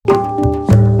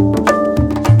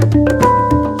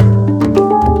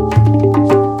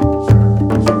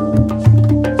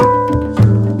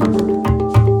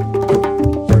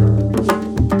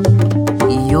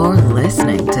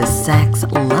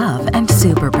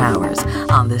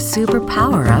superpowers on the Super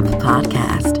Power Up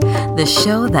podcast, the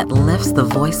show that lifts the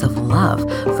voice of love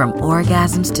from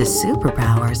orgasms to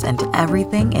superpowers and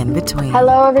everything in between.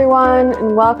 Hello, everyone,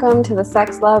 and welcome to the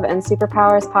Sex, Love, and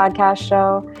Superpowers podcast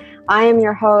show. I am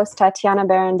your host, Tatiana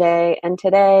Baranday, and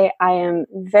today I am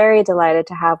very delighted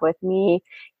to have with me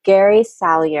Gary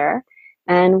Salyer,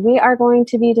 and we are going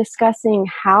to be discussing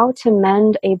how to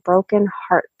mend a broken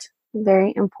heart.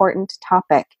 Very important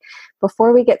topic.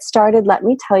 Before we get started, let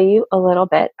me tell you a little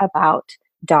bit about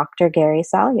Dr. Gary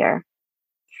Salyer.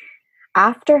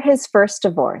 After his first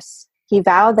divorce, he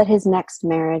vowed that his next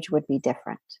marriage would be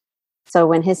different. So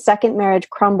when his second marriage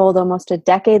crumbled almost a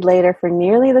decade later for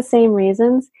nearly the same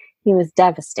reasons, he was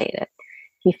devastated.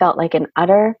 He felt like an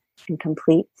utter and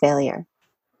complete failure.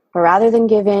 But rather than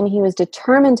give in, he was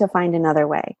determined to find another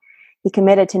way. He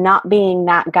committed to not being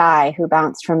that guy who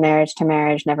bounced from marriage to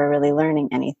marriage, never really learning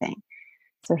anything.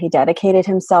 So he dedicated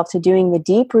himself to doing the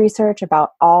deep research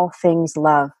about all things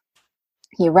love.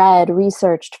 He read,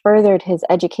 researched, furthered his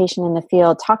education in the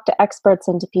field, talked to experts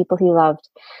and to people he loved.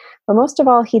 But most of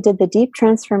all, he did the deep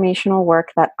transformational work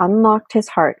that unlocked his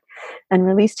heart and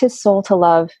released his soul to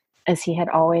love as he had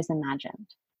always imagined.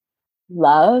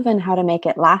 Love and how to make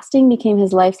it lasting became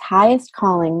his life's highest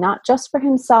calling, not just for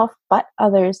himself, but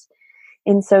others.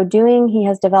 In so doing, he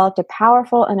has developed a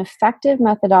powerful and effective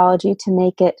methodology to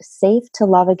make it safe to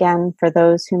love again for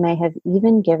those who may have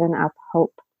even given up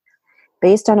hope.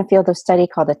 Based on a field of study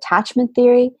called attachment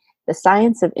theory, the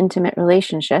science of intimate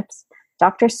relationships,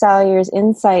 Dr. Salyer's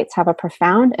insights have a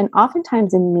profound and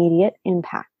oftentimes immediate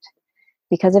impact.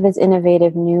 Because of his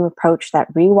innovative new approach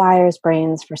that rewires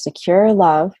brains for secure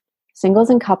love, singles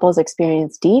and couples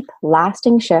experience deep,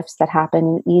 lasting shifts that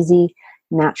happen in easy,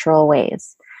 natural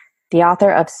ways. The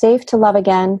author of Safe to Love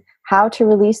Again, How to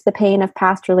Release the Pain of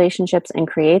Past Relationships and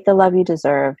Create the Love You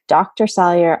Deserve, Dr.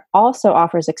 Salyer also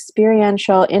offers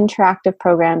experiential, interactive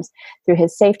programs through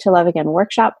his Safe to Love Again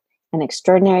workshop and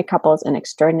Extraordinary Couples and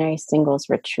Extraordinary Singles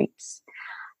retreats.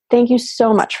 Thank you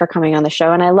so much for coming on the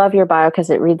show, and I love your bio because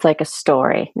it reads like a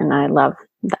story, and I love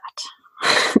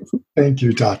that. Thank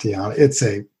you, Tatiana. It's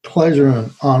a pleasure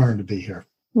and honor to be here.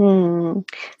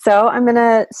 So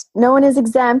no one is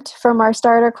exempt from our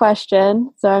starter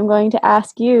question. So I'm going to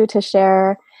ask you to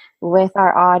share with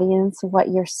our audience what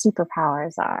your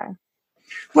superpowers are.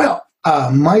 Well,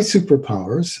 my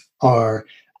superpowers are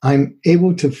I'm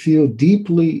able to feel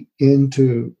deeply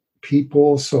into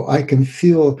people so I can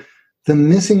feel the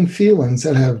missing feelings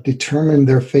that have determined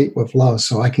their fate with love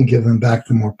so I can give them back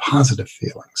the more positive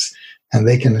feelings and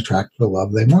they can attract the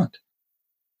love they want.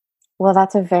 Well,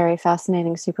 that's a very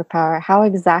fascinating superpower. How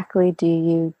exactly do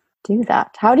you do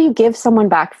that? How do you give someone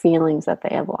back feelings that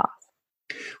they have lost?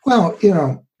 Well,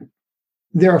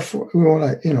 there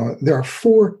are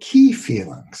four key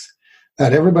feelings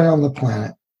that everybody on the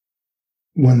planet,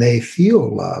 when they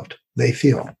feel loved, they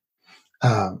feel.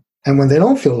 And when they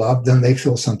don't feel loved, then they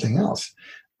feel something else.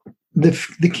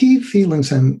 The key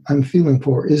feelings I'm feeling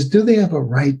for is, do they have a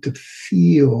right to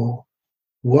feel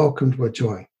welcomed with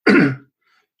joy?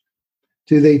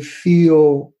 Do they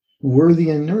feel worthy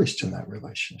and nourished in that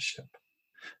relationship?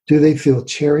 Do they feel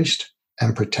cherished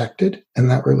and protected in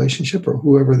that relationship or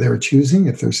whoever they're choosing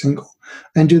if they're single?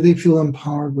 And do they feel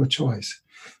empowered with choice?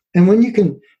 And when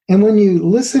you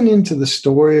listen into the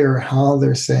story or how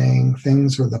they're saying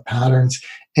things or the patterns,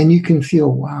 and you can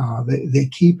feel, wow, they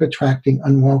keep attracting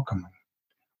unwelcoming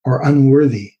or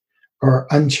unworthy or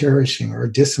uncherishing or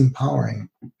disempowering.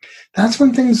 That's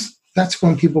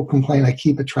when people complain, I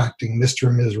keep attracting Mr.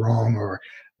 and Ms. Wrong, or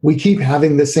we keep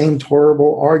having the same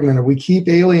terrible argument, or we keep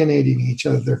alienating each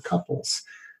other, their couples.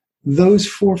 Those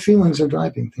four feelings are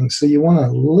driving things. So you want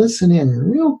to listen in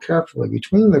real carefully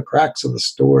between the cracks of the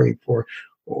story for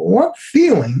what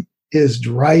feeling is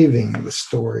driving the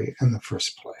story in the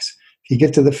first place. If you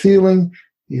get to the feeling,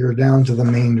 you're down to the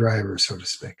main driver, so to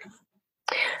speak.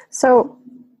 So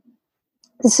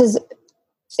this is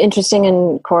interesting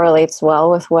and correlates well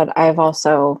with what I've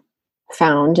also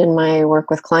found in my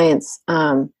work with clients.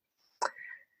 And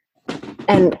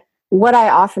what I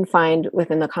often find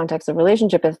within the context of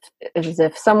relationship is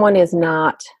if someone is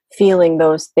not feeling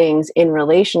those things in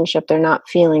relationship, they're not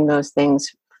feeling those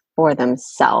things for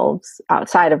themselves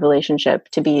outside of relationship,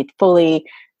 to be fully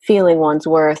feeling one's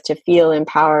worth, to feel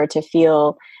empowered, to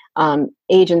feel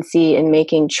agency in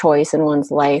making choice in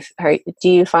one's life. Do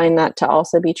you find that to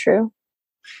also be true?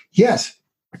 Yes,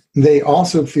 they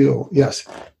also feel, yes,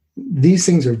 these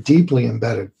things are deeply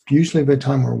embedded, usually by the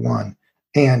time we're one.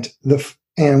 And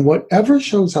whatever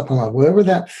shows up in love, whatever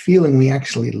that feeling we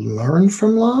actually learn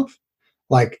from love,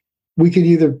 like we could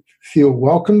either feel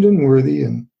welcomed and worthy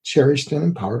and cherished and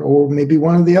empowered, or maybe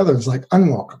one of the others, like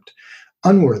unwelcomed,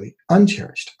 unworthy,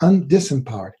 uncherished,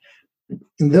 disempowered.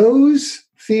 And those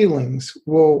feelings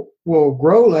will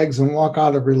grow legs and walk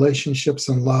out of relationships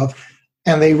and love,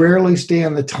 and they rarely stay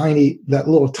in that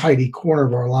little tidy corner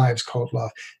of our lives called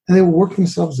love. And they will work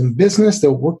themselves in business.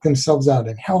 They'll work themselves out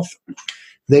in health.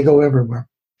 They go everywhere.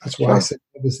 That's why I say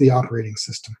love is the operating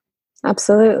system.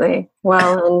 Absolutely.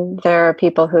 Well, and there are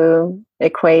people who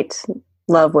equate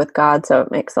love with God, so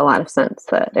it makes a lot of sense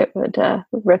that it would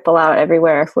ripple out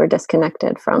everywhere if we're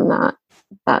disconnected from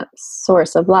that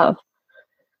source of love.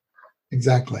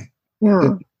 Exactly.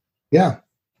 Yeah. Yeah.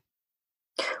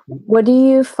 What do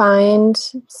you find,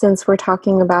 since we're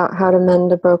talking about how to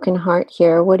mend a broken heart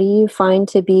here, what do you find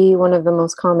to be one of the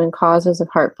most common causes of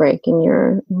heartbreak in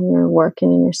your work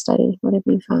and in your study? What have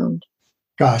you found?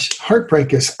 Gosh,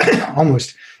 heartbreak is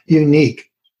almost unique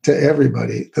to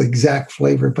everybody, the exact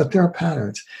flavor, but there are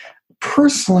patterns.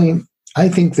 Personally, I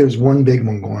think there's one big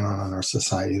one going on in our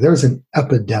society. There's an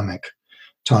epidemic,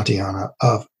 Tatiana,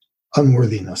 of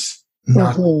unworthiness,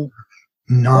 not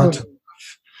enough.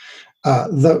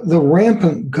 The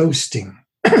rampant ghosting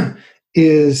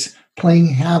is playing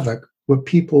havoc with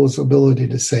people's ability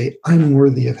to say, I'm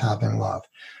worthy of having love.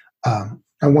 I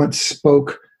once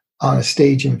spoke on a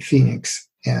stage in Phoenix,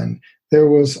 and there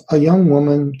was a young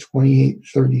woman, 28,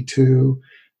 32,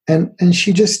 and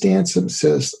she just stands up and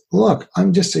says, look,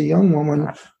 I'm just a young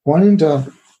woman wanting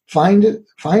to find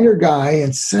her guy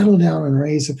and settle down and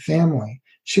raise a family.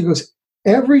 She goes,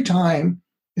 every time,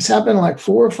 it's happened like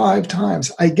 4 or 5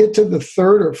 times, I get to the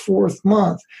 3rd or 4th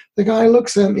month, the guy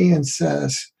looks at me and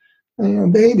says,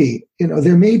 baby,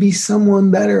 there may be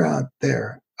someone better out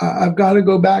there. I've got to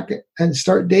go back and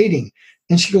start dating.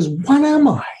 And she goes, what am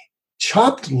I?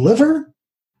 Chopped liver?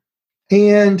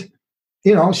 And,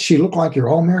 she looked like your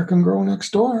all-American girl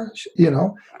next door,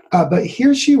 but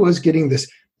here she was getting this,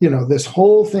 this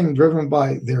whole thing driven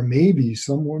by there may be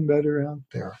someone better out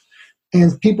there.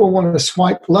 And people want to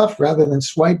swipe left rather than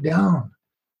swipe down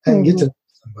and get to know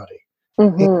somebody.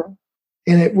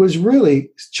 And it was really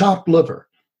chopped liver.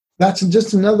 That's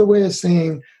just another way of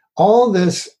saying all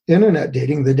this internet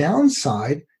dating, the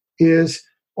downside is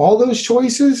all those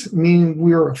choices mean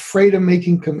we're afraid of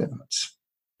making commitments.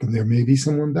 And there may be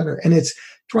someone better. And it's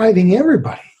driving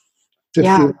everybody to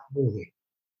feel worthy.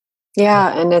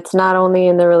 Yeah, and it's not only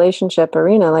in the relationship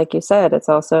arena, like you said, it's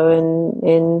also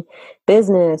in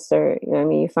business, or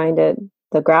you find it,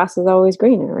 the grass is always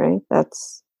greener, right?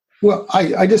 Well,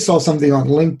 I just saw something on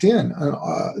LinkedIn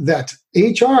that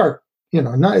HR,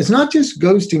 it's not just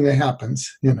ghosting that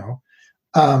happens,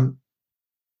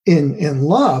 in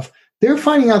love. They're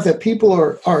finding out that people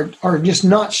are just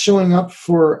not showing up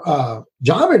for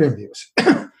job interviews,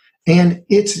 and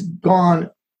it's gone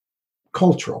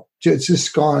cultural. It's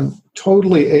just gone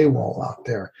totally AWOL out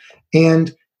there.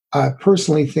 And I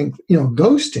personally think,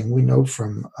 ghosting, we know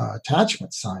from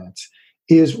attachment science,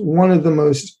 is one of the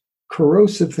most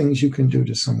corrosive things you can do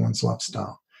to someone's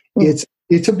lifestyle. It's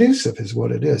abusive is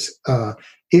what it is.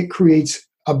 It creates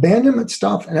abandonment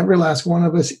stuff, and every last one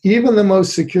of us, even the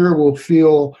most secure, will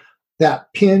feel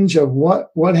that pinch of what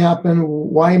happened,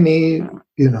 why me,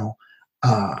 and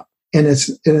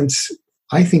it's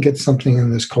I think it's something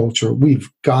in this culture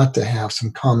we've got to have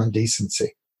some common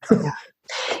decency. Yeah.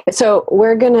 So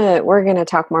we're gonna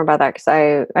talk more about that, because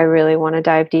I really want to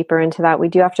dive deeper into that. We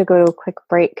do have to go to a quick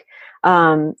break.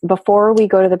 Before we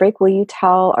go to the break, will you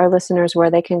tell our listeners where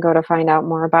they can go to find out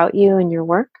more about you and your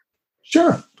work?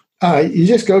 Sure. You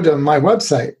just go to my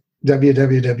website,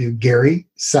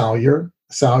 www.GarySalyer.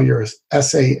 Salyer is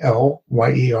SALYER.com.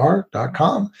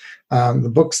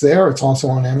 The book's there. It's also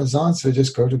on Amazon. So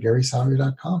just go to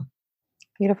GarySalyer.com.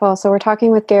 Beautiful. So we're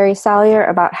talking with Gary Salyer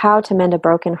about how to mend a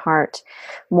broken heart.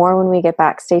 More when we get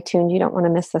back. Stay tuned. You don't want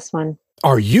to miss this one.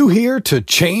 Are you here to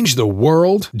change the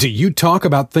world? Do you talk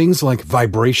about things like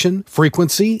vibration,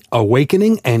 frequency,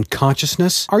 awakening, and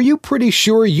consciousness? Are you pretty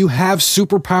sure you have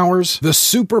superpowers? The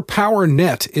Superpower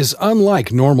Net is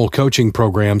unlike normal coaching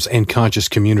programs and conscious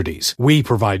communities. We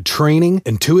provide training,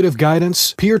 intuitive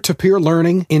guidance, peer-to-peer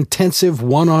learning, intensive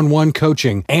one-on-one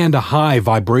coaching, and a high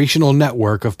vibrational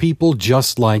network of people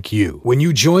just like you. When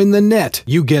you join the net,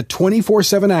 you get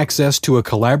 24/7 access to a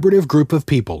collaborative group of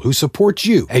people who support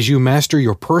you as you master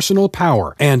your personal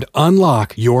power and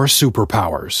unlock your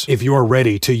superpowers. If you're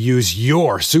ready to use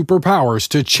your superpowers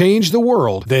to change the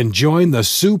world, then join the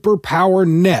Superpower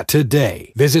Net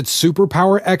today. Visit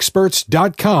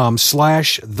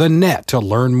superpowerexperts.com/thenet to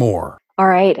learn more. All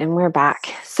right, and we're back.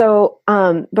 So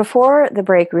before the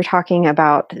break, we were talking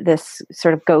about this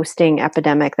sort of ghosting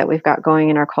epidemic that we've got going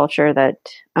in our culture that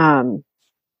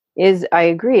is, I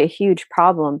agree, a huge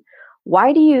problem.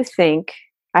 Why do you think,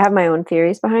 I have my own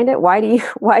theories behind it. Why do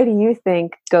you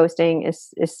think ghosting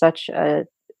is such a,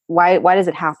 why does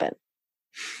it happen?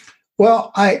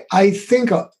 Well, I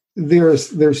think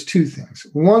there's two things.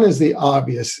 One is the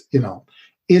obvious,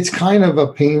 it's kind of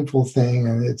a painful thing,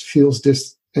 and it feels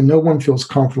and no one feels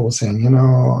comfortable saying,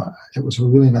 it was a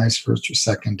really nice first or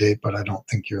second date, but I don't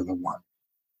think you're the one,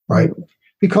 right? Mm-hmm.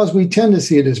 Because we tend to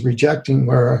see it as rejecting,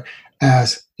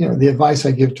 whereas, the advice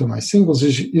I give to my singles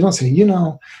is you don't say,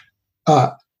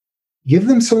 give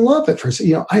them some love at first.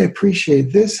 I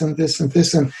appreciate this and this and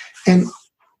this, and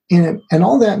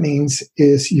all that means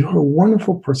is you're a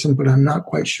wonderful person, but I'm not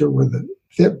quite sure where the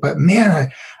fit. But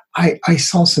man, I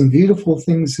saw some beautiful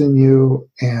things in you,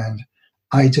 and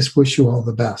I just wish you all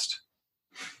the best.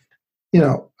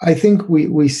 I think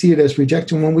we see it as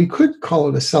rejection when we could call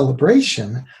it a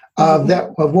celebration of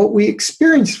what we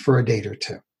experienced for a date or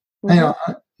two.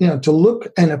 Mm-hmm. To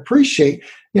look and appreciate,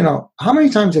 how many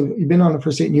times have you been on a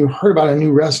first date and you heard about a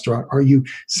new restaurant, or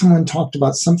someone talked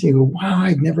about something, you go, wow,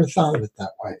 I'd never thought of it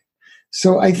that way.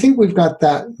 So I think we've got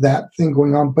that thing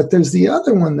going on, but there's the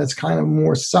other one that's kind of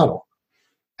more subtle.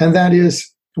 And that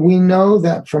is, we know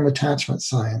that from attachment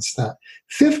science that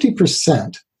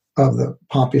 50% of the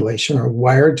population are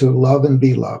wired to love and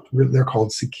be loved. They're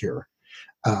called secure.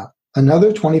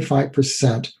 Another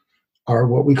 25% are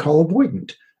what we call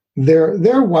avoidant.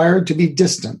 They're wired to be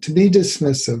distant, to be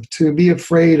dismissive, to be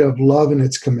afraid of love and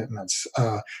its commitments,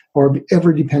 or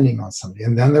ever depending on somebody.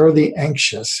 And then there are the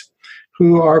anxious,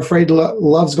 who are afraid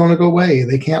love's going to go away.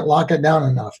 They can't lock it down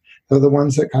enough. They're the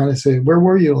ones that kind of say, where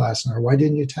were you last night? Why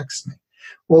didn't you text me?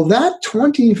 Well, that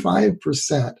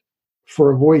 25%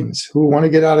 for avoidance, who want to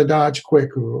get out of Dodge quick,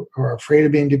 who are afraid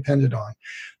of being depended on,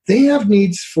 they have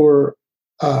needs for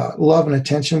love and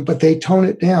attention, but they tone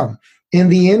it down. And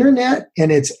the internet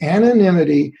and its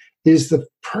anonymity is the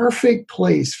perfect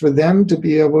place for them to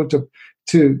be able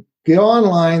to go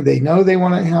online. They know they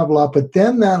want to have love, but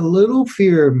then that little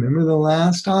fear, remember the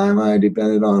last time I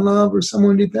depended on love or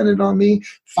someone depended on me,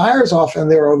 fires off,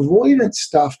 and their avoidance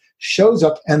stuff shows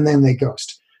up, and then they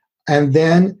ghost. And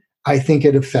then I think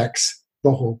it affects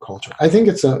the whole culture. I think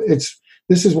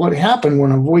this is what happened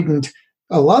when avoidant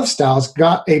love styles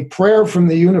got a prayer from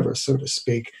the universe, so to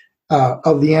speak,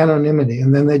 of the anonymity,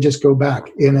 and then they just go back.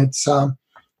 And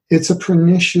it's a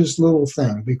pernicious little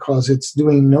thing because it's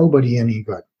doing nobody any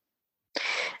good.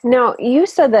 Now, you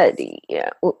said that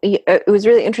it was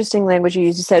really interesting language you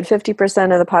used. You said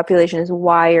 50% of the population is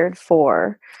wired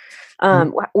for.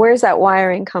 Where does that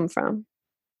wiring come from?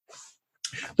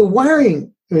 The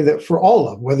wiring for all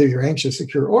of, whether you're anxious,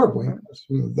 secure, or avoidant,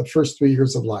 the first 3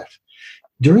 years of life.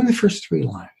 During the first 3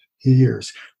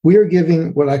 years, we are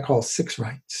giving what I call 6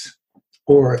 rights,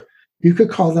 or you could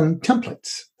call them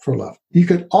templates for love. You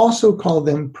could also call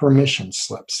them permission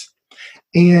slips.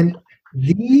 And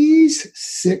these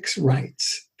 6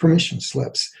 rights, permission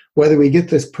slips, whether we get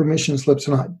this permission slips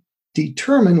or not,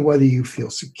 determine whether you feel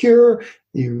secure,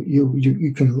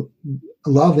 you can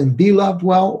love and be loved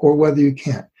well, or whether you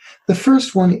can't. The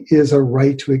first one is a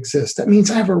right to exist. That means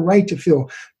I have a right to feel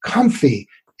comfy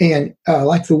and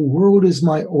like the world is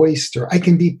my oyster. I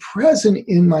can be present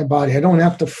in my body. I don't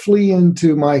have to flee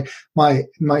into my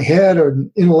head or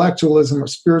intellectualism or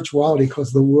spirituality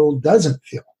because the world doesn't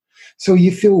feel. So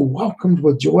you feel welcomed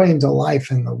with joy into life,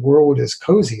 and the world is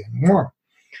cozy and warm.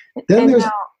 Then I'm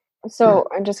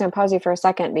just going to pause you for a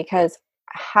second, because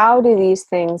how do these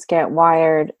things get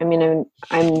wired? I mean,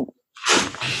 I'm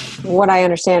what I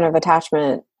understand of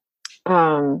attachment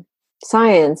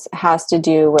science has to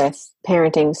do with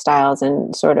parenting styles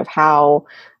and sort of how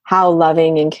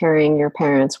loving and caring your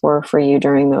parents were for you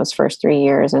during those first 3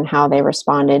 years and how they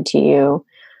responded to you.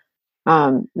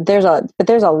 There's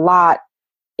a lot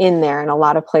in there in a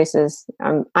lot of places.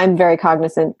 I'm very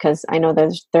cognizant because I know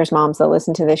there's moms that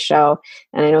listen to this show,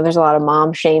 and I know there's a lot of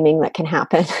mom shaming that can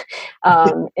happen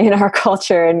in our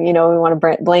culture, and we want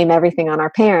to blame everything on our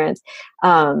parents.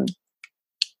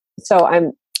 So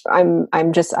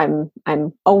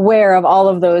I'm aware of all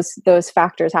of those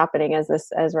factors happening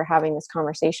as we're having this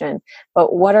conversation.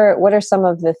 But what are some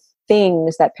of the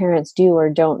things that parents do or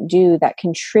don't do that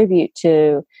contribute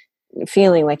to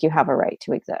feeling like you have a right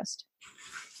to exist?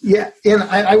 Yeah, and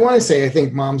I want to say I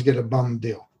think moms get a bum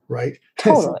deal, right?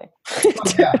 Totally.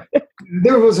 Yeah.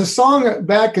 There was a song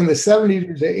back in the 70s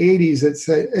or the 80s that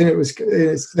said, and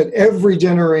it said every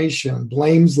generation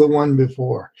blames the one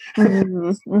before.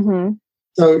 Mm-hmm. Mm-hmm.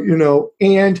 So,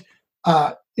 and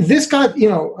this got,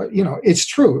 it's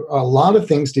true. A lot of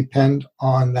things depend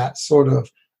on that sort of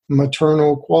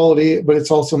maternal quality, but it's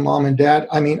also mom and dad.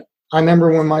 I mean, I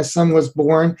remember when my son was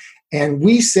born, and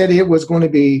we said it was going to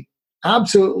be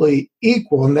absolutely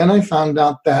equal. And then I found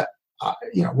out that,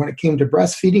 when it came to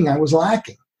breastfeeding, I was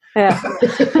lacking. Yeah.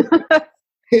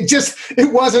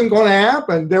 It wasn't going to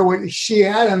happen. She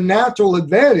had a natural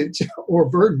advantage or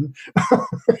burden.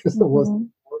 It wasn't,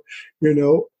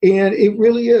 and it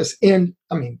really is. And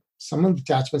I mean, some of the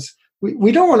attachments,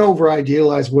 we don't want to over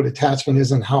idealize what attachment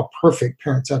is and how perfect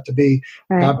parents have to be.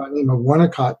 Right. Guy by the name of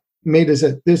Winnicott made us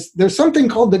that there's something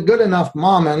called the good enough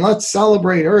mom, and let's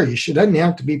celebrate her. She doesn't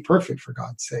have to be perfect, for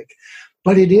God's sake.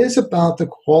 But it is about the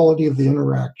quality of the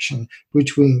interaction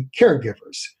between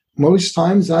caregivers. Most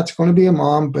times that's going to be a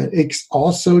mom, but it's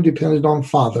also dependent on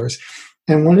fathers.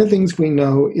 And one of the things we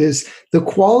know is the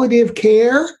quality of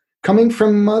care coming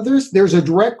from mothers, there's a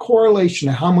direct correlation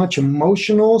to how much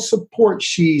emotional support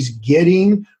she's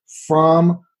getting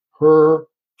from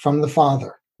the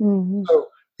father. Mm-hmm. So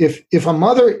if a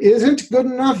mother isn't good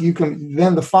enough,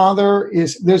 then the father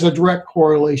there's a direct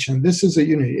correlation. This is a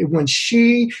unity. When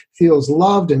she feels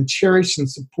loved and cherished and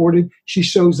supported, she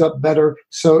shows up better.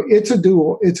 So it's a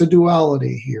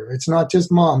duality here. It's not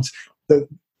just moms.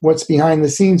 What's behind the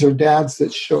scenes are dads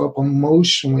that show up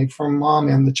emotionally from mom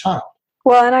and the child.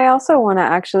 Well, and I also want to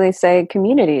actually say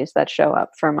communities that show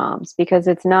up for moms, because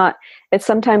it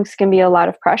sometimes can be a lot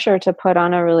of pressure to put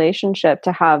on a relationship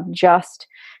to have just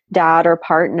dad or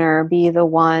partner be the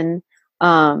one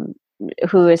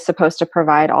who is supposed to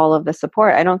provide all of the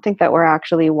support. I don't think that we're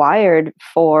actually wired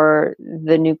for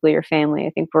the nuclear family. I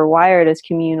think we're wired as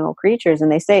communal creatures,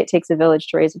 and they say it takes a village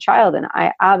to raise a child, and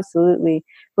I absolutely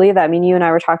believe that. I mean, you and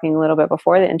I were talking a little bit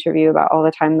before the interview about all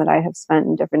the time that I have spent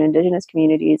in different Indigenous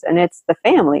communities, and it's the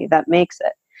family that makes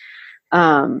it.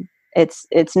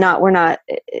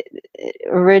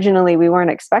 Originally we weren't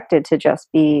expected to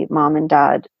just be mom and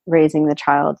dad raising the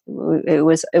child. It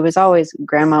was always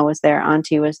grandma was there,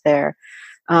 auntie was there,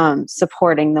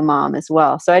 supporting the mom as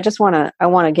well. So I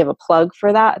want to give a plug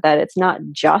for that it's not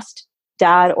just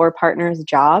dad or partner's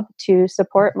job to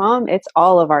support mom. It's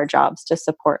all of our jobs to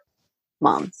support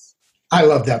moms. I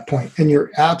love that point. And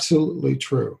you're absolutely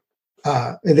true.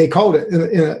 They called it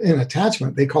in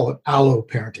attachment, they call it allo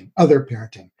parenting, other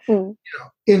parenting. Mm.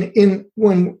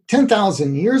 When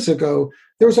 10,000 years ago,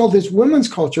 there was all this women's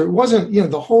culture. It wasn't,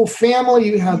 the whole family.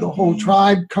 You had the whole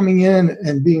tribe coming in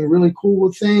and being really cool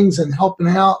with things and helping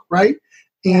out, right?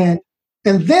 And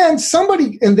then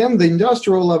the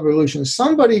Industrial Revolution,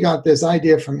 somebody got this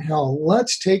idea from hell.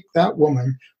 Let's take that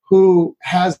woman who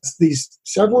has these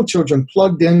several children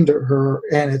plugged into her,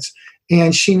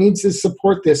 and she needs to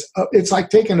support this. It's like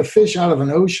taking a fish out of an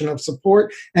ocean of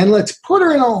support, and let's put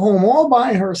her in a home all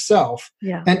by herself.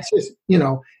 Yeah. And just,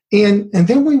 and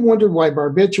then we wondered why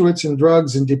barbiturates and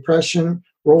drugs and depression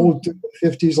rolled to the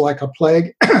 50s like a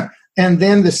plague. And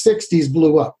then the 60s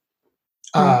blew up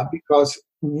because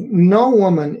no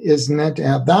woman is meant to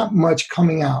have that much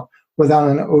coming out without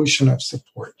an ocean of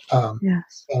support.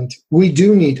 Yes. And we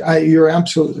do need, you're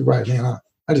absolutely right, Anna.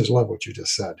 I just love what you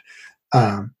just said.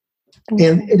 And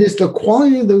it is the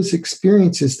quality of those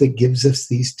experiences that gives us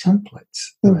these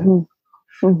templates. Mm-hmm.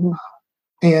 Mm-hmm.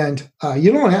 And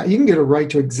you can get a right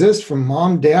to exist from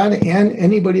mom, dad, and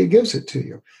anybody who gives it to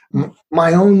you.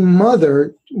 My own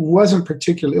mother wasn't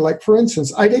particularly, like, for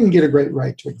instance, I didn't get a great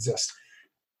right to exist.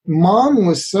 Mom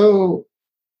was so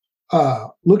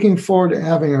looking forward to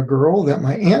having a girl that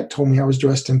my aunt told me I was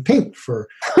dressed in pink for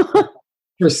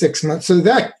 6 months. So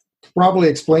that probably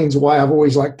explains why I've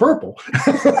always liked purple.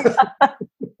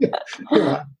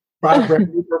 Brought a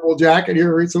brand new purple jacket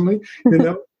here recently,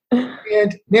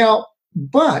 And now,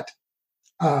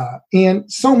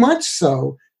 and so much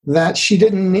so that she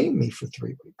didn't name me for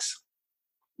 3 weeks.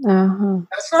 Uh-huh.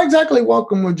 That's not exactly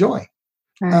welcome with joy.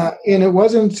 Right. And it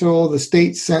wasn't until the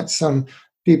state sent some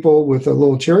people with a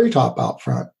little cherry top out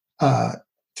front to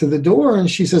the door, and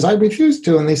she says, I refused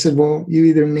to. And they said, well, you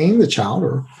either name the child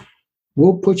or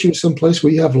we'll put you someplace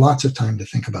where you have lots of time to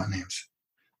think about names.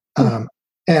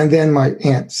 And then my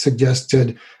aunt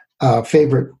suggested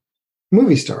favorite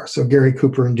movie stars, so Gary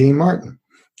Cooper and Dean Martin.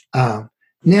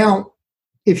 Now,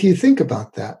 if you think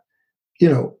about that,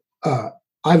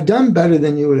 I've done better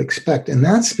than you would expect, and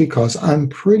that's because I'm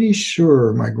pretty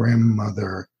sure my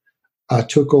grandmother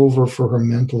took over for her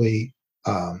mentally,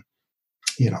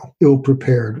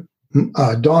 ill-prepared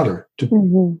daughter.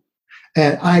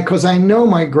 And because I know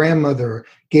my grandmother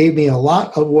gave me a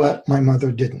lot of what my mother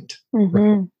didn't. Mm-hmm.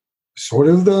 Right? Sort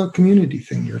of the community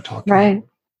thing you're talking about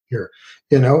here.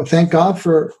 Thank God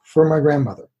for my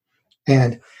grandmother.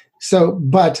 And so,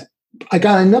 but I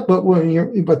got enough,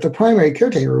 but the primary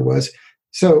caretaker was,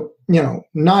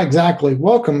 not exactly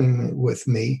welcoming with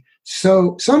me,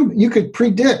 So you could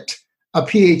predict a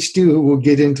PhD who will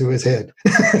get into his head.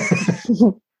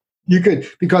 You could,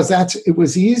 because it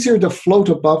was easier to float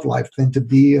above life than to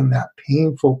be in that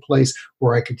painful place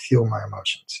where I could feel my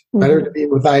emotions. Mm-hmm. Better to be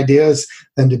with ideas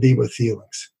than to be with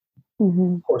feelings.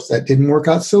 Mm-hmm. Of course, that didn't work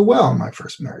out so well in my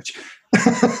first marriage.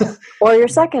 Or your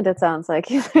second, it sounds like.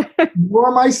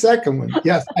 Or my second one.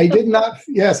 Yes, I did not.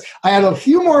 Yes, I had a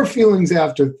few more feelings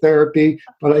after therapy,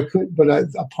 but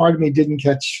a part of me didn't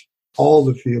catch all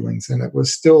the feelings, and it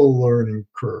was still a learning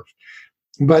curve.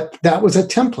 But that was a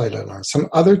template I learned. Some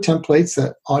other templates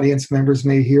that audience members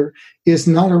may hear is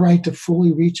not a right to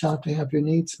fully reach out to have your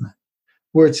needs met.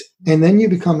 And then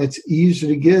it's easier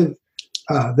to give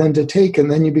than to take,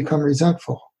 and then you become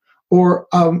resentful. Or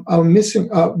a missing,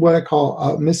 what I call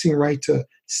a missing right to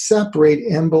separate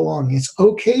and belong. It's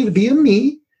okay to be a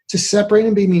me, to separate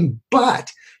and be me,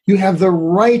 but you have the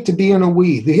right to be in a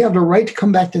we. You have the right to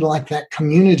come back to like that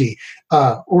community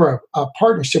or a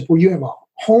partnership where you have a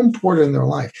home port in their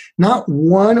life, not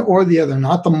one or the other,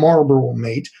 not the Marlboro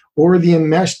mate or the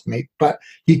enmeshed mate, but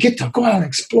you get to go out and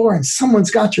explore, and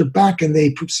someone's got your back and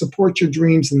they support your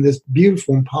dreams in this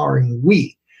beautiful, empowering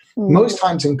we. Mm-hmm. Most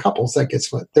times in couples, that gets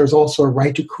split. There's also a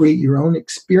right to create your own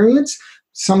experience.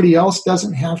 Somebody else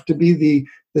doesn't have to be the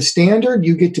standard.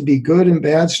 You get to be good and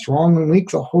bad, strong and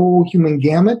weak, the whole human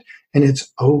gamut, and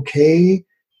it's okay.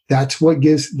 That's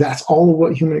all of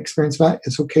what human experience is about.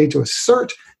 It's okay to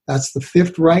assert. That's the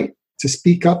fifth right, to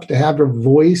speak up, to have your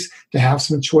voice, to have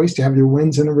some choice, to have your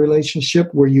wins in a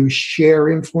relationship where you share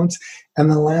influence. And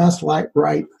the last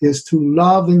right is to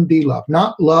love and be loved.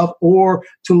 Not love or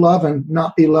to love and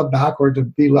not be loved back, or to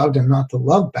be loved and not to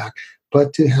love back,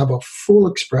 but to have a full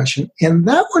expression. And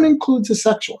that one includes a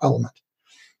sexual element.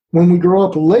 When we grow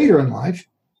up later in life,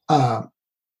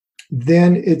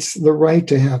 then it's the right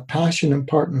to have passion and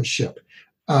partnership.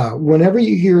 Whenever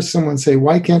you hear someone say,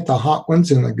 why can't the hot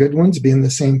ones and the good ones be in the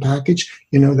same package?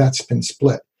 That's been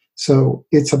split. So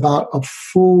it's about a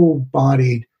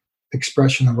full-bodied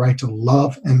expression of right to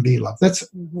love and be loved. That's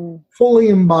fully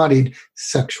embodied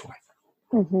sexually.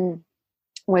 Mm-hmm.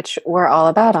 Which we're all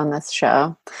about on this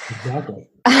show. Exactly.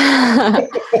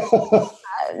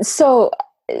 So,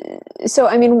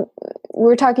 I mean,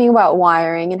 we're talking about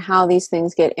wiring and how these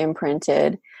things get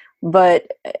imprinted. But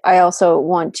I also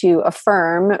want to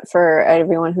affirm for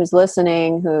everyone who's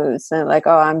listening, who's like,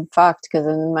 oh, I'm fucked because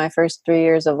in my first 3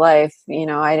 years of life,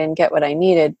 I didn't get what I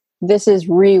needed. This is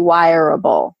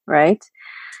rewirable, right?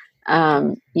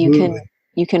 You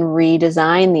can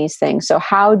redesign these things. So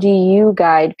how do you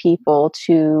guide people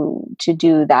to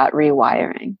do that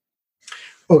rewiring?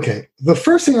 Okay. The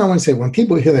first thing I want to say, when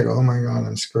people hear that, go, oh my God,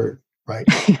 I'm screwed, right?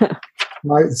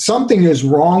 Something is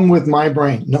wrong with my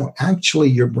brain. No, actually,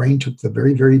 your brain took the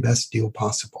very, very best deal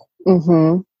possible.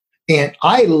 Mm-hmm. And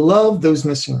I love those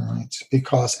missing rights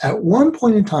because at one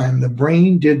point in time, the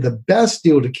brain did the best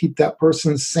deal to keep that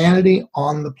person's sanity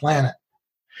on the planet.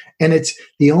 And it's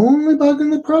the only bug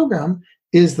in the program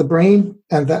is the brain,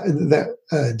 and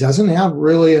that doesn't have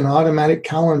really an automatic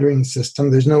calendaring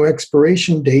system. There's no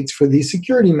expiration dates for these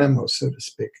security memos, so to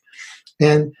speak.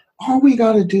 And all we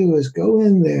got to do is go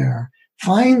in there,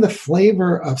 find the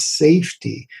flavor of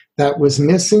safety that was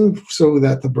missing so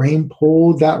that the brain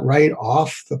pulled that right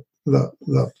off the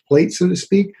plate, so to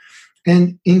speak,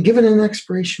 and give it an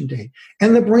expiration date.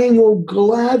 And the brain will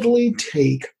gladly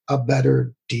take a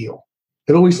better deal.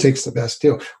 It always takes the best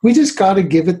deal. We just got to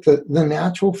give it the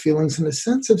natural feelings and a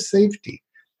sense of safety.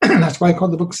 That's why I call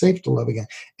the book Safe to Love Again.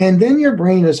 And then your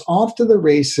brain is off to the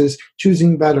races,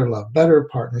 choosing better love, better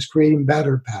partners, creating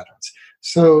better patterns.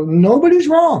 So nobody's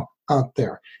wrong out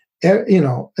there.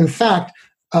 In fact,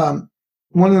 one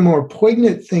of the more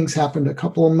poignant things happened a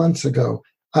couple of months ago.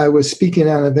 I was speaking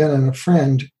at an event, and a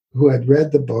friend who had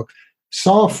read the book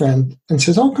saw a friend and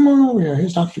says, oh, come on over here.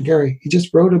 Here's Dr. Gary. He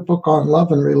just wrote a book on love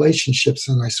and relationships.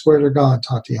 And I swear to God,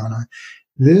 Tatiana,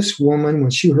 this woman, when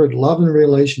she heard love and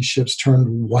relationships,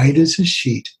 turned white as a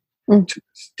sheet, took a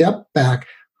step back,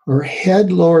 her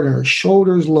head lowered and her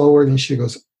shoulders lowered. And she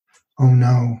goes, oh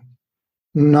no,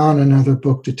 not another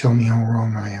book to tell me how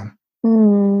wrong I am.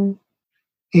 Mm.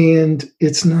 And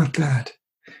it's not that.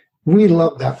 We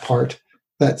love that part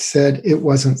that said it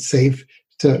wasn't safe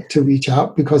to reach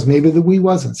out because maybe the we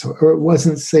wasn't so, or it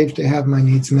wasn't safe to have my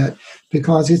needs met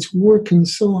because it's working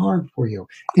so hard for you.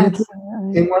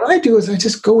 And what I do is I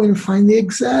just go in and find the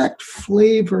exact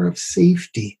flavor of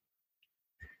safety.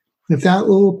 If that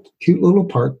little cute little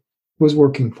part was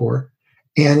working for,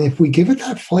 and if we give it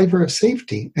that flavor of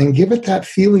safety and give it that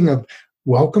feeling of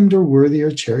welcomed or worthy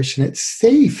or cherished, and it's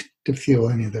safe to feel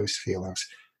any of those feelings,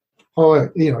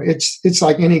 it's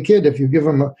like any kid. If you give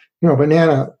them a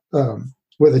banana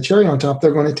with a cherry on top,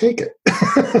 they're going to take it.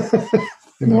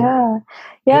 Yeah.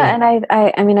 And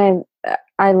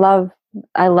I love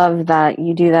that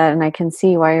you do that, and I can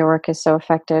see why your work is so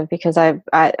effective, because I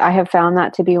have found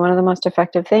that to be one of the most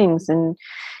effective things in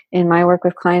my work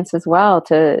with clients as well.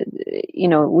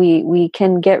 We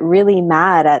can get really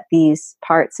mad at these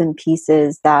parts and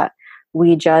pieces that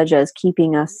we judge as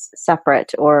keeping us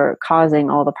separate or causing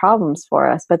all the problems for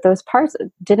us, but those parts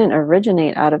didn't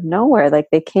originate out of nowhere. Like,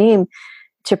 they came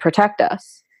to protect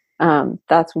us.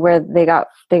 That's where they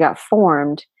got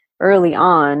formed early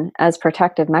on as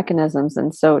protective mechanisms.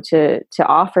 And so to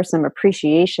offer some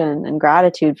appreciation and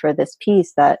gratitude for this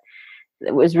piece that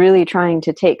was really trying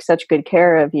to take such good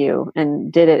care of you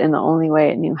and did it in the only way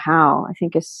it knew how, I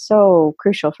think is so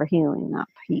crucial for healing that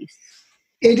piece.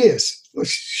 It is.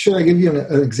 Should I give you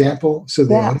an example? So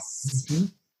Yes.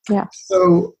 Yeah.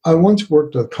 So I once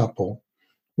worked with a couple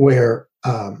where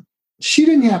she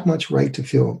didn't have much right to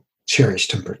feel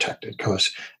cherished and protected,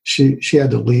 because she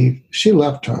had to leave. She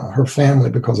left her family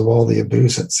because of all the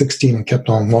abuse at 16 and kept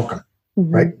on walking,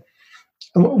 right?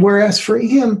 Whereas for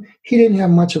him, he didn't have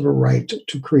much of a right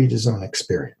to create his own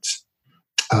experience.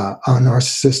 A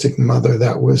narcissistic mother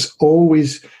that was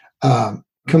always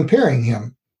comparing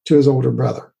him to his older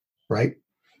brother, right?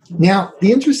 Now,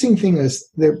 the interesting thing is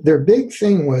their big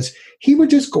thing was he would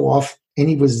just go off and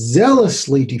he would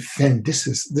zealously defend, this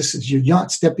is, you're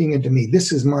not stepping into me.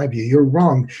 This is my view. You're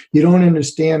wrong. You don't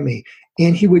understand me.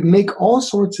 And he would make all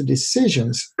sorts of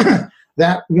decisions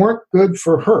that weren't good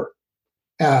for her,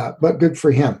 but good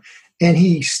for him. And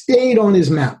he stayed on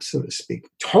his map, so to speak,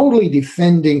 totally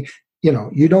defending,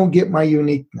 you don't get my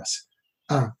uniqueness.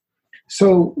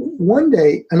 So one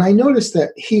day, and I noticed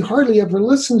that he hardly ever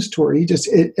listens to her. He just,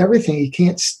 everything, he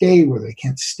can't stay with her. He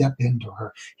can't step into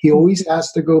her. He always has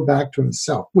to go back to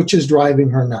himself, which is driving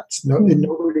her nuts.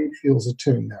 Nobody feels a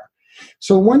tune there.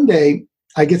 So one day,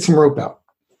 I get some rope out,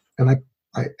 and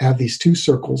I have these 2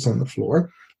 circles on the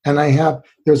floor, and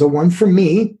there's a one for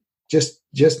me,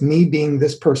 just me being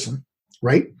this person,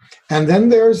 right? And then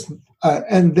there's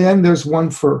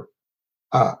one for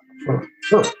her.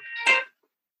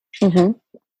 Mm-hmm.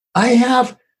 I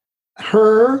have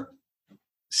her,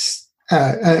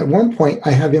 at one point,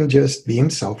 I have him just be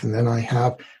himself, and then I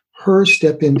have her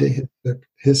step into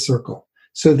his circle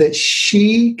so that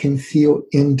she can feel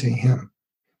into him,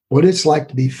 what it's like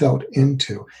to be felt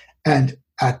into. And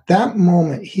at that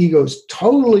moment, he goes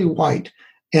totally white,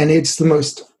 and it's the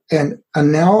most, and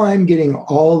now I'm getting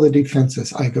all the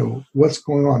defenses. I go, what's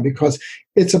going on? Because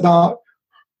it's about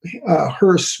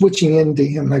her switching into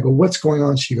him. And I go, what's going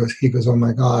on? He goes, oh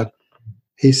my God.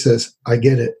 He says, I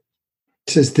get it.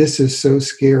 He says, this is so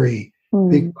scary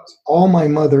because all my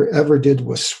mother ever did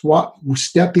was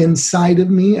step inside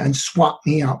of me and swap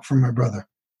me out from my brother.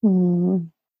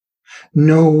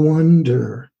 No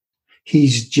wonder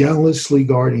he's jealously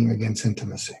guarding against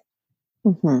intimacy.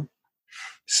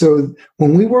 So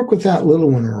when we work with that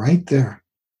little one right there,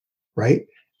 right?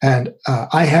 And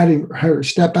I had her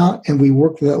step out, and we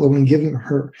worked with that little one, giving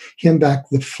him back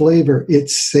the flavor.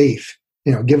 It's safe,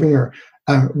 giving her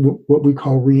what we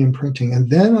call re-imprinting. And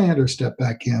then I had her step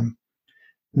back in.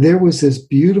 There was this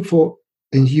beautiful,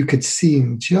 and you could see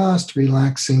him just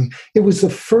relaxing. It was the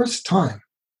first time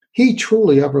he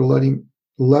truly ever let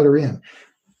her in.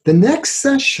 The next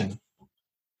session,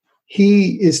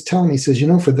 he is telling me, he says,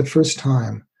 for the first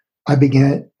time, I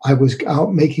was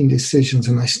out making decisions,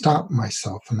 and I stopped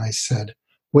myself and I said,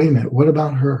 wait a minute, what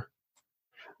about her?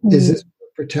 Is this to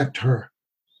protect her?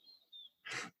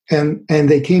 And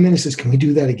they came in and says, can we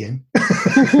do that again?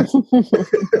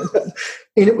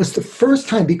 And it was the first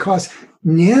time, because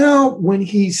now when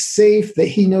he's safe, that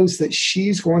he knows that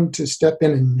she's going to step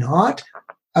in and not,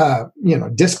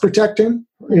 disprotect him,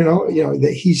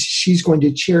 that she's going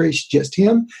to cherish just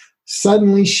him.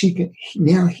 Suddenly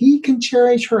he can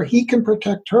cherish her, he can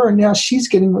protect her, and now she's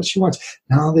getting what she wants.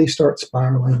 Now they start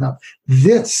spiraling up.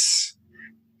 This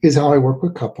is how I work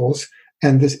with couples,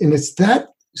 and it's that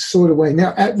sort of way.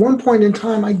 Now, at one point in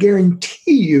time, I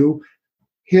guarantee you,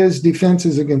 his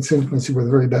defenses against intimacy were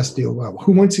the very best deal. Well,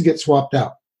 who wants to get swapped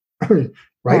out?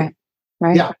 Right?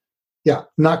 Yeah,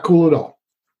 not cool at all.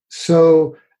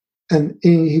 So, and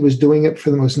he was doing it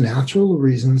for the most natural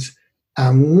reasons.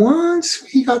 And once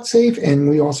he got safe, and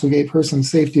we also gave her some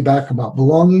safety back about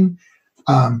belonging,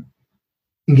 and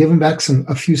giving back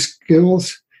a few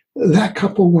skills, that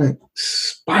couple went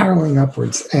spiraling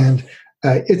upwards. And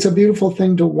it's a beautiful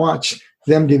thing to watch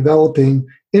them developing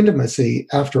intimacy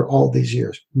after all these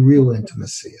years, real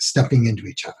intimacy, stepping into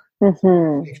each other.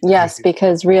 Yes,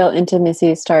 because real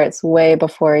intimacy starts way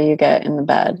before you get in the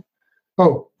bed.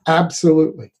 Oh,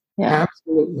 absolutely. Yeah.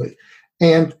 Absolutely.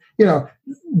 And,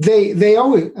 they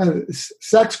always,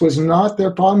 sex was not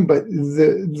their problem, but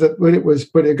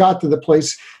but it got to the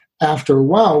place after a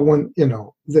while when,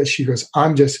 that she goes,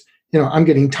 I'm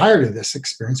getting tired of this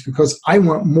experience because I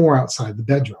want more outside the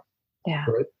bedroom. Yeah.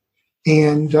 Right.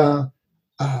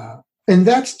 And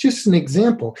that's just an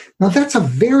example. Now that's a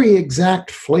very exact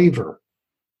flavor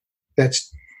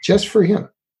that's just for him.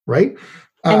 Right.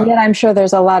 And yet I'm sure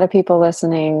there's a lot of people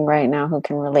listening right now who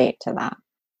can relate to that.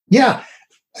 Yeah.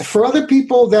 For other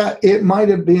people that it might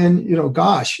have been,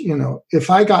 if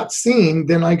I got seen,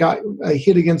 then I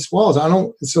hit against walls.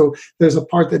 So there's a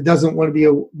part that doesn't want to be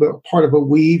a part of a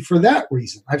we for that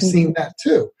reason. I've seen that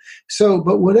too. So,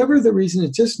 but whatever the reason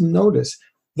is, just notice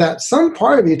that some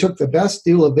part of you took the best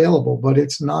deal available, but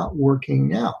it's not working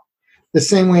now. The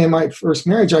same way in my first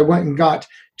marriage, I went and got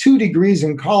 2 degrees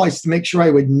in college to make sure I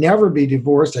would never be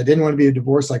divorced. I didn't want to be a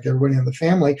divorce like everybody in the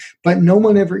family, but no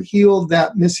one ever healed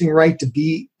that missing right to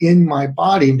be in my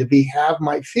body and to have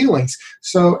my feelings.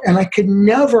 So, and I could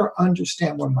never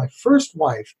understand when my first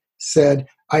wife said,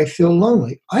 I feel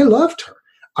lonely. I loved her.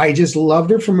 I just loved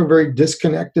her from a very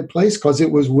disconnected place because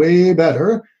it was way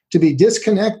better to be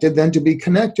disconnected than to be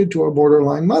connected to a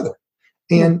borderline mother.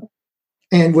 And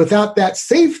without that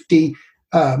safety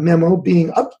memo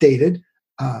being updated,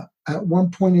 at one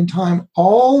point in time,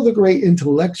 all the great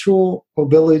intellectual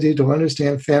ability to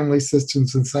understand family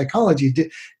systems and psychology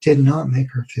did not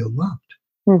make her feel loved.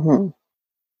 Mm-hmm.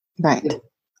 Right.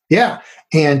 Yeah.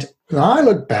 And I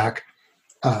look back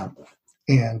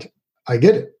and I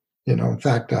get it. In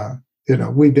fact,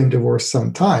 we've been divorced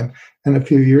some time. And a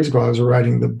few years ago, I was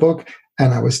writing the book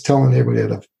and I was telling everybody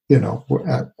that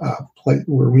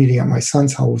we're meeting at my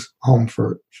son's home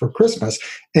for Christmas.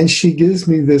 And she gives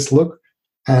me this look.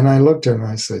 And I looked at her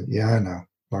and I said, yeah, I know.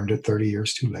 Learned it 30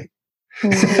 years too late.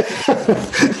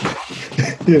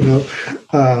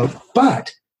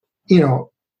 But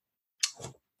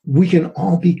we can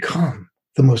all become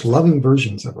the most loving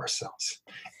versions of ourselves.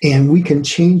 And we can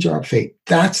change our fate.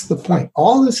 That's the point.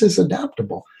 All this is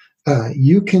adaptable.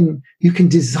 You can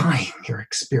design your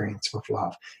experience with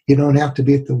love. You don't have to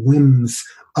be at the whims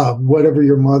of whatever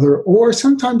your mother or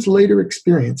sometimes later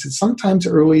experiences. Sometimes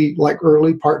early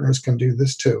partners can do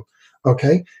this too.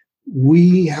 Okay,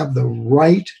 we have the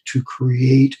right to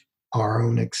create our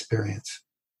own experience.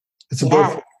 It's a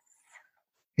birthright.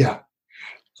 Yeah.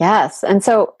 Yes. And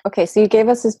so, okay, so you gave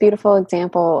us this beautiful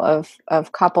example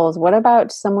of couples. What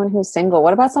about someone who's single?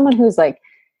 What about someone who's like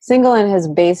single and has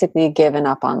basically given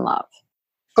up on love?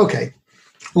 Okay.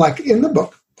 Like in the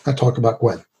book, I talk about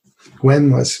Gwen.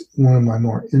 Gwen was one of my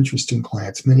more interesting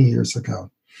clients many years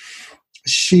ago.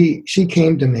 She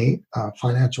came to me, a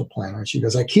financial planner. She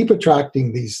goes, I keep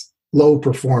attracting these low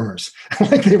performers,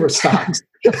 like they were stocks.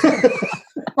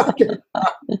 Low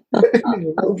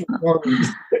performers.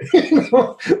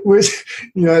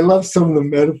 I love some of the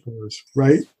metaphors,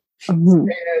 right? Mm-hmm.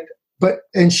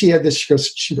 And she had this,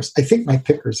 she goes, I think my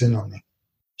picker's in on me.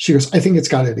 She goes, I think it's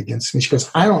got it against me. She goes,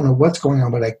 I don't know what's going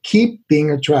on, but I keep being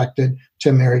attracted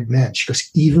to married men. She goes,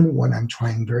 even when I'm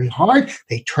trying very hard,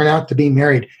 they turn out to be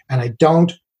married. And I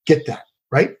don't get that,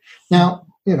 right? Now,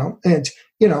 that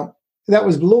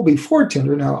was a little before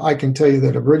Tinder. Now, I can tell you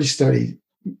that a British study,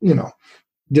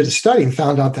 did a study and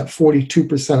found out that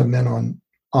 42% of men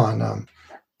on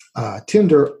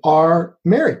Tinder are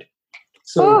married.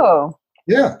 So,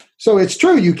 yeah. So it's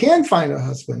true. You can find a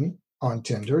husband on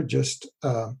Tinder, just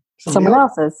someone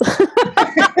else's.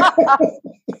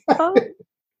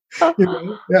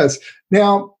 Yes.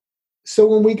 Now, so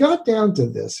when we got down to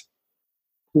this,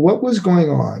 what was going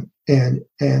on, and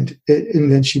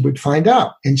then she would find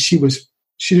out, and she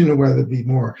didn't know whether to be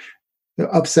more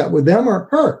upset with them or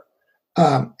her,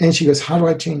 and she goes, "How do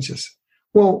I change this?"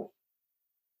 Well,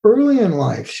 early in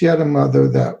life, she had a mother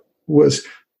that was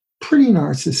pretty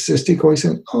narcissistic, always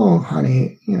saying, "Oh,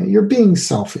 honey, you're being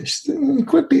selfish.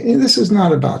 Quit being, this is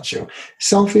not about you."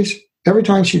 Selfish. Every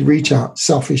time she'd reach out,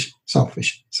 selfish,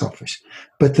 selfish, selfish.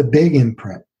 But the big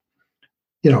imprint,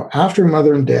 after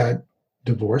mother and dad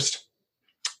divorced,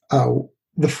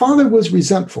 the father was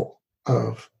resentful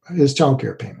of his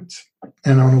childcare payments.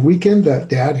 And on a weekend that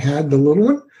dad had the little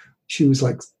one, she was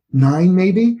like 9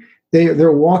 maybe,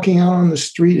 they're walking out on the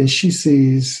street and she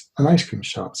sees an ice cream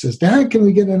shop, says, "Dad, can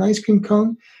we get an ice cream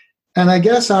cone?" And I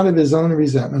guess out of his own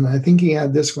resentment, I think he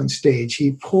had this one staged,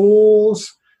 he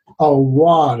pulls a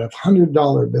wad of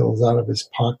 $100 bills out of his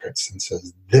pockets and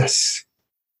says, This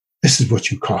is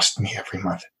what you cost me every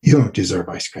month. You don't deserve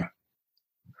ice cream.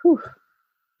 Whew.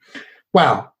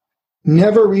 Wow.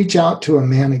 never reach out to a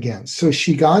man again. So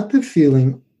she got the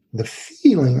feeling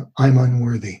I'm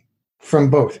unworthy from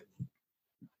both.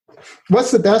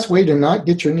 What's the best way to not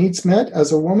get your needs met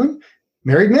as a woman?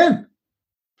 Married men.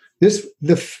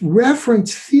 The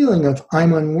reference feeling of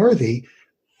I'm unworthy,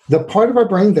 the part of our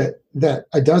brain that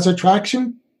does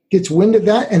attraction gets wind of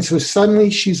that. And so suddenly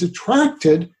she's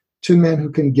attracted to men who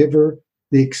can give her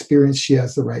the experience she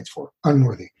has the rights for,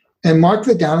 unworthy. And mark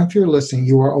that down if you're listening.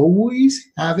 You are always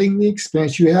having the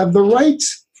experience you have the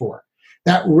rights for.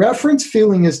 That reference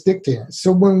feeling is dictating.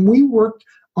 So when we worked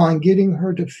on getting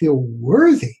her to feel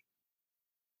worthy,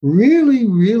 really,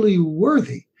 really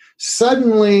worthy,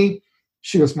 suddenly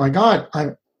she goes, my God,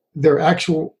 they're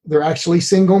actually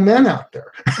single men out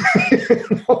there.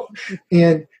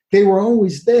 And they were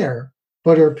always there,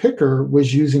 but her picker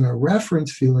was using a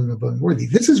reference feeling of unworthy.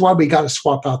 This is why we got to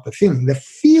swap out the feeling. The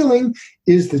feeling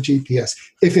is the GPS.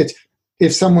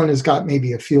 If someone has got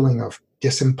maybe a feeling of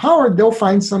disempowered, they'll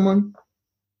find someone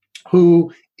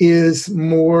who is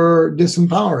more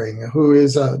disempowering, who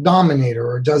is a dominator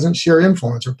or doesn't share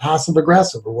influence or passive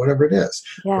aggressive or whatever it is,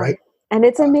 right? And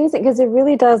it's amazing because it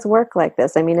really does work like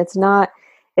this. I mean,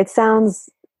 it sounds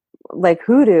like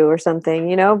hoodoo or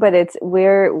something, but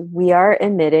we are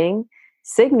emitting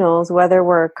signals, whether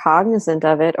we're cognizant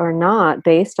of it or not,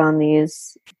 based on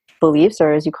these beliefs,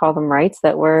 or as you call them, rights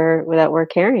that we're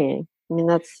carrying. I mean,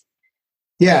 that's...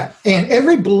 Yeah. And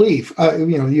every belief,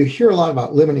 you hear a lot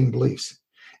about limiting beliefs.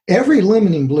 Every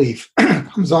limiting belief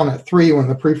comes on at 3 when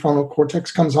the prefrontal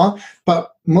cortex comes on,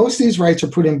 but most of these rights are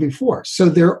put in before. So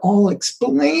they're all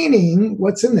explaining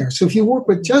what's in there. So if you work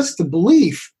with just the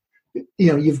belief,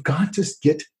 you've got to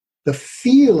get the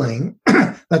feeling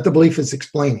that the belief is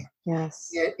explaining. Yes.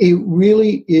 It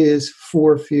really is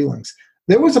 4 feelings.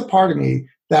 There was a part of me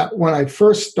that when I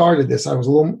first started this,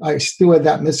 I still had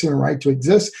that missing right to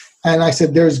exist. And I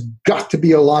said, there's got to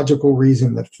be a logical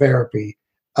reason that therapy,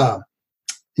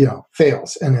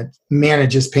 fails and it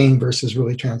manages pain versus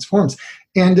really transforms.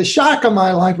 And the shock of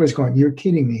my life was going, you're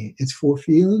kidding me. It's 4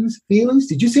 feelings? Feelings?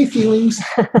 Did you say feelings?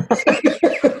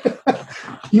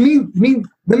 You mean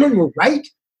women were right?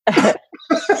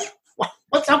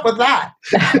 What's up with that?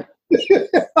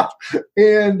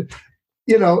 And,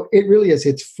 it really is.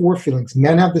 It's 4 feelings.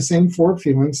 Men have the same 4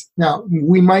 feelings. Now,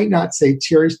 we might not say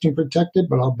cherished and protected,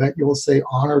 but I'll bet you'll say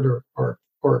honored or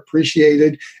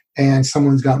appreciated, and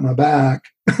someone's got my back.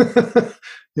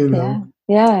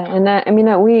 Yeah.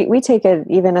 And we take it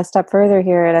even a step further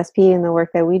here at SP in the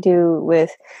work that we do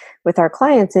with our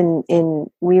clients, and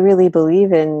we really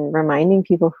believe in reminding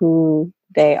people who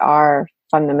they are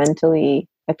fundamentally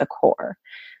at the core,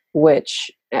 which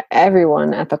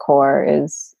everyone at the core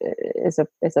is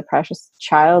a precious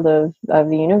child of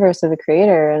the universe, of the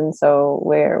creator. And so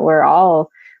we're all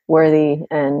worthy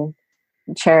and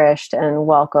cherished and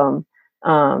welcome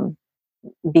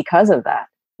because of that.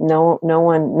 No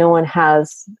one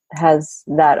has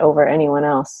that over anyone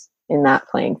else in that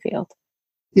playing field.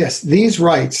 Yes, these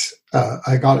rights,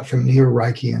 I got it from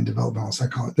Neo-Reiki and developmental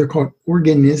psychology. They're called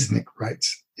organismic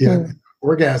rights. Yeah,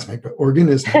 orgasmic, but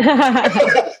organismic.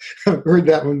 I've heard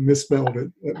that one misspelled. Get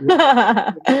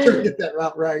that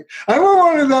route right. I want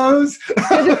one of those.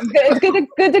 It's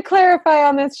good to clarify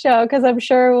on this show, because I'm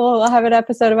sure we'll have an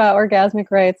episode about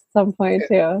orgasmic rights at some point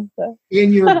too. So.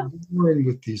 And you're born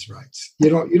with these rights. You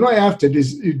don't have to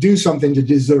do something to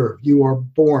deserve. You are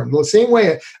born the same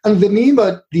way. And the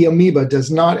amoeba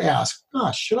does not ask,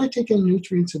 "Gosh, should I take any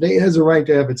nutrients today?" It has a right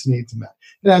to have its needs met.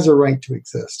 It has a right to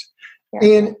exist. Yeah.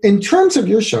 And in terms of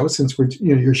your show, since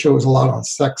your show is a lot on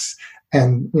sex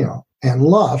and and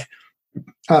love,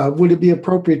 would it be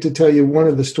appropriate to tell you one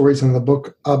of the stories in the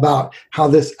book about how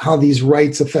these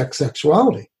rights affect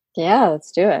sexuality? Yeah,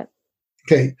 let's do it.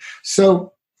 Okay,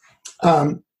 so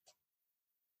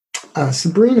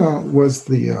Sabrina was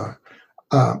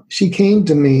she came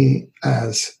to me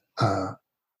as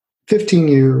 15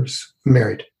 years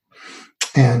married,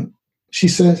 and she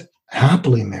said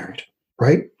happily married.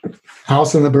 Right?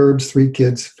 House in the burbs, 3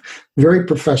 kids, very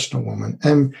professional woman.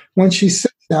 And when she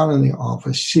sits down in the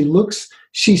office,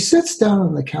 she sits down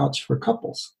on the couch for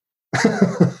couples.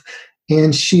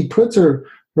 And she puts her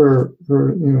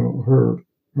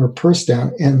purse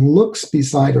down and looks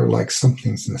beside her like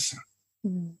something's missing.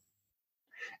 Mm.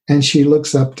 And she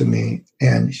looks up to me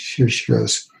and she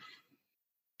goes,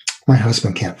 "My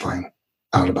husband can't find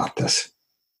out about this."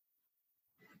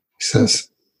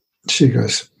 She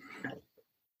goes,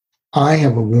 "I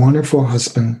have a wonderful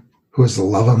husband who is the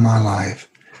love of my life.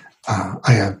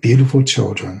 I have beautiful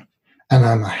children, and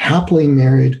I'm a happily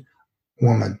married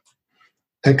woman,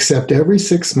 except every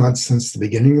 6 months since the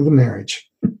beginning of the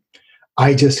marriage,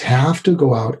 I just have to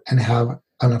go out and have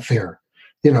an affair.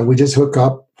 We just hook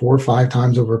up 4 or 5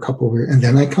 times over a couple of years, and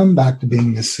then I come back to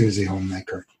being Miss Susie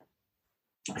Homemaker.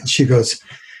 And she goes,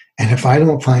 and if I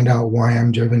don't find out why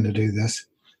I'm driven to do this,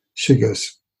 she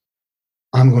goes,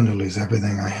 I'm going to lose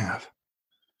everything I have.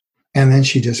 And then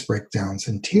she just breaks down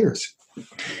in tears.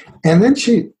 And then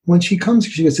when she comes,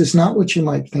 she goes, it's not what you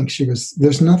might think. She goes,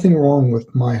 there's nothing wrong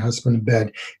with my husband in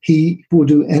bed. He will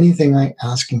do anything I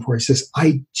ask him for. He says,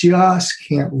 I just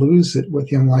can't lose it with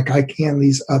him like I can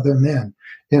these other men.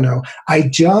 I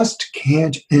just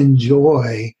can't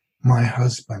enjoy my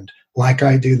husband like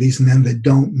I do these men that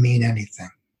don't mean anything.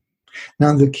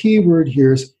 Now, the key word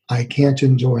here is I can't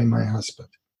enjoy my husband.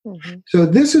 Mm-hmm. So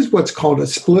this is what's called a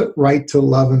split right to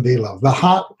love and be loved. The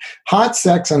hot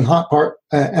sex and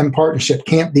and partnership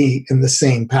can't be in the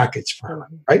same package for her,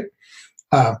 right?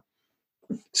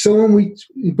 So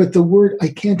but the word I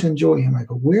can't enjoy him, I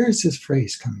go, where is this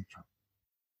phrase coming from?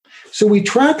 So we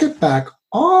track it back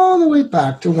all the way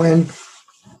back to when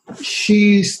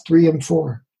she's 3 and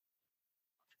 4.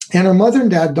 And her mother and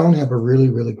dad don't have a really,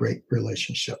 really great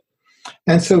relationship.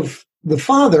 And so the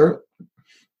father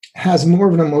has more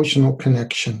of an emotional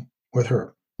connection with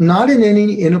her, not in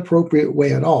any inappropriate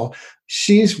way at all.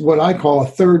 She's what I call a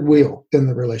third wheel in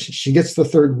the relationship. She gets the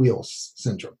third wheel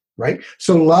syndrome, right?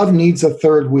 So love needs a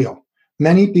third wheel.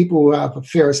 Many people who have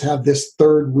affairs have this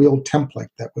third wheel template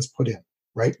that was put in,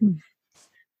 right? Mm.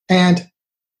 And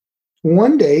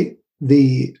one day,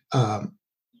 the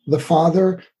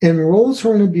father enrolls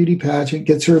her in a beauty pageant,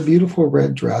 gets her a beautiful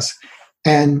red dress,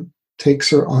 and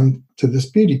takes her on to this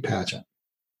beauty pageant.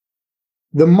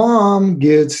 The mom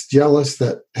gets jealous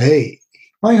that, hey,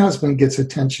 my husband gets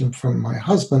attention from my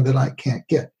husband that I can't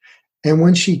get. And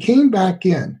when she came back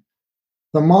in,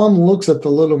 the mom looks at the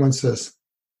little one and says,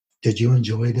 did you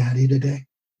enjoy Daddy today?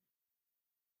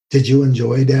 Did you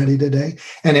enjoy Daddy today?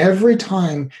 And every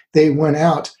time they went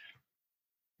out,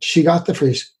 she got the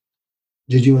phrase,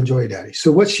 did you enjoy Daddy?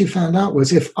 So what she found out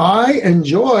was if I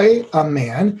enjoy a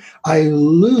man, I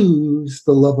lose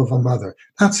the love of a mother.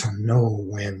 That's a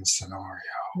no-win scenario.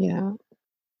 Yeah.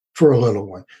 For a little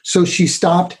one. So she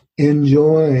stopped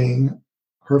enjoying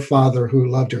her father who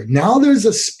loved her. Now there's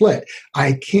a split.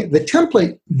 The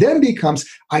template then becomes,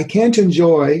 I can't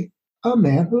enjoy a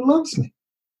man who loves me.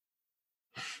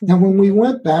 Now, when we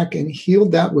went back and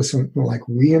healed that with something like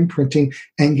re-imprinting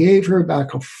and gave her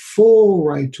back a full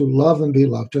right to love and be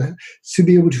loved, to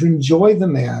be able to enjoy the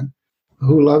man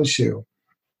who loves you,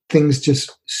 things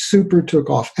just super took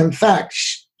off. In fact,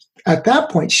 at that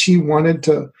point, she wanted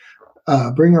to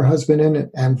bring her husband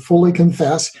in and fully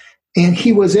confess, and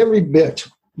he was every bit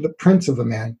the prince of a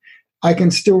man. I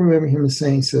can still remember him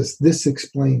saying, he says, this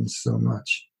explains so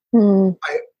much. Mm.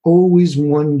 I always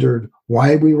wondered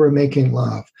why we were making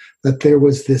love, that there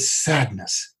was this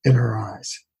sadness in her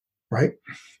eyes, right?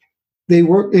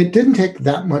 It didn't take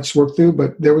that much work through,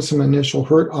 but there was some initial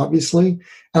hurt, obviously.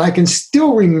 And I can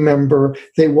still remember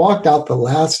they walked out the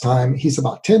last time. He's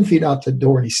about 10 feet out the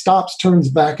door, and he stops, turns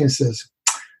back, and says,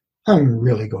 I'm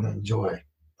really going to enjoy,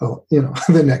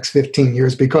 the next 15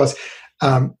 years because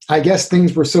I guess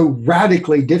things were so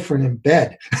radically different in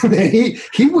bed that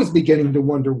he was beginning to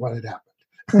wonder what had happened.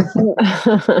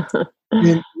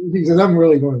 And he says, I'm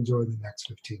really going to enjoy the next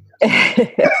 15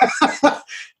 years.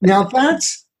 Now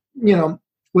that's,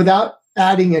 without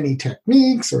adding any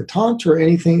techniques or tantra or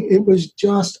anything, it was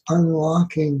just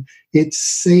unlocking. It's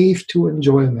safe to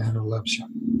enjoy a man who loves you.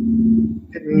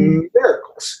 And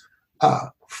miracles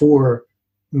for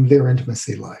their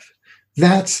intimacy life.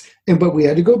 But we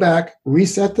had to go back,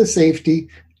 reset the safety,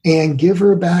 and give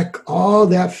her back all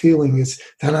that feeling is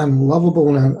that I'm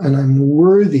lovable and I'm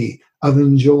worthy of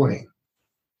enjoying.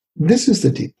 This is the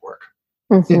deep work.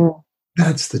 Mm-hmm.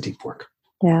 That's the deep work.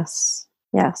 Yes.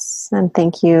 Yes. And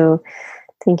thank you.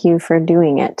 Thank you for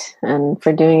doing it and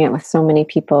for doing it with so many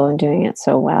people and doing it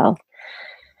so well.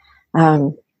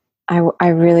 I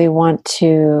really want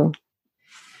to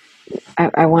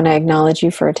I want to acknowledge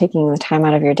you for taking the time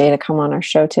out of your day to come on our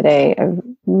show today. I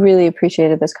really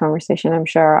appreciated this conversation. I'm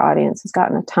sure our audience has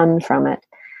gotten a ton from it.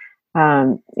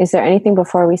 Is there anything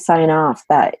before we sign off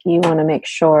that you want to make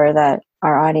sure that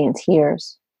our audience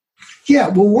hears? Yeah,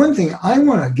 well, one thing, I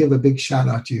want to give a big shout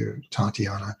out to you,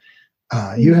 Tatiana.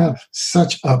 You have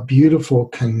such a beautiful,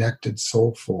 connected,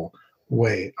 soulful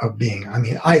way of being. I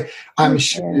mean, I'm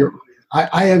sure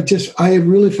I have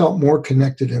really felt more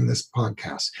connected in this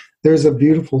podcast. There's a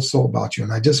beautiful soul about you,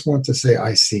 and I just want to say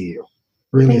I see you.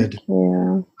 Really. Thank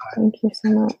you. Thank you so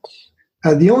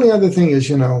much. The only other thing is,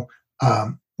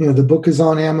 The book is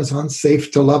on Amazon,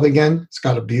 Safe to Love Again. It's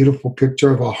got a beautiful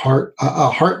picture of a heart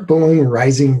balloon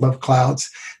rising above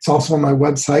clouds. It's also on my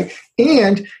website.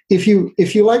 And if you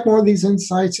like more of these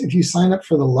insights, if you sign up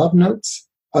for the Love Notes,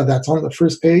 that's on the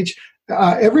first page.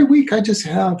 Every week I just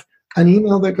have an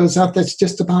email that goes out that's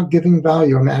just about giving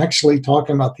value. I'm actually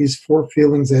talking about these 4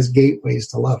 feelings as gateways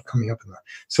to love coming up in that.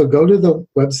 So go to the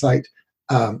website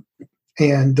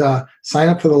and sign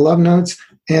up for the Love Notes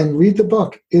and read the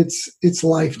book. It's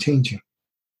life-changing.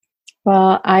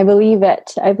 Well, I believe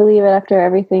it. I believe it after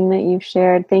everything that you've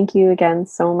shared. Thank you again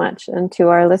so much. And to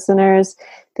our listeners,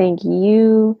 thank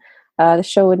you. The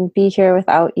show wouldn't be here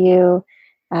without you.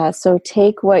 So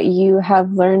take what you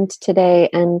have learned today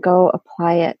and go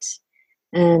apply it.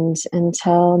 And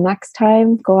until next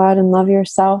time, go out and love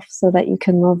yourself so that you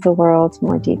can love the world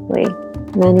more deeply.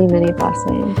 Many, many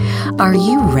blessings. Are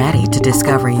you ready to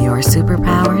discover your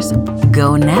superpowers?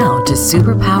 Go now to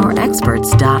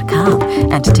superpowerexperts.com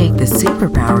and take the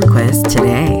superpower quiz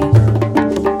today.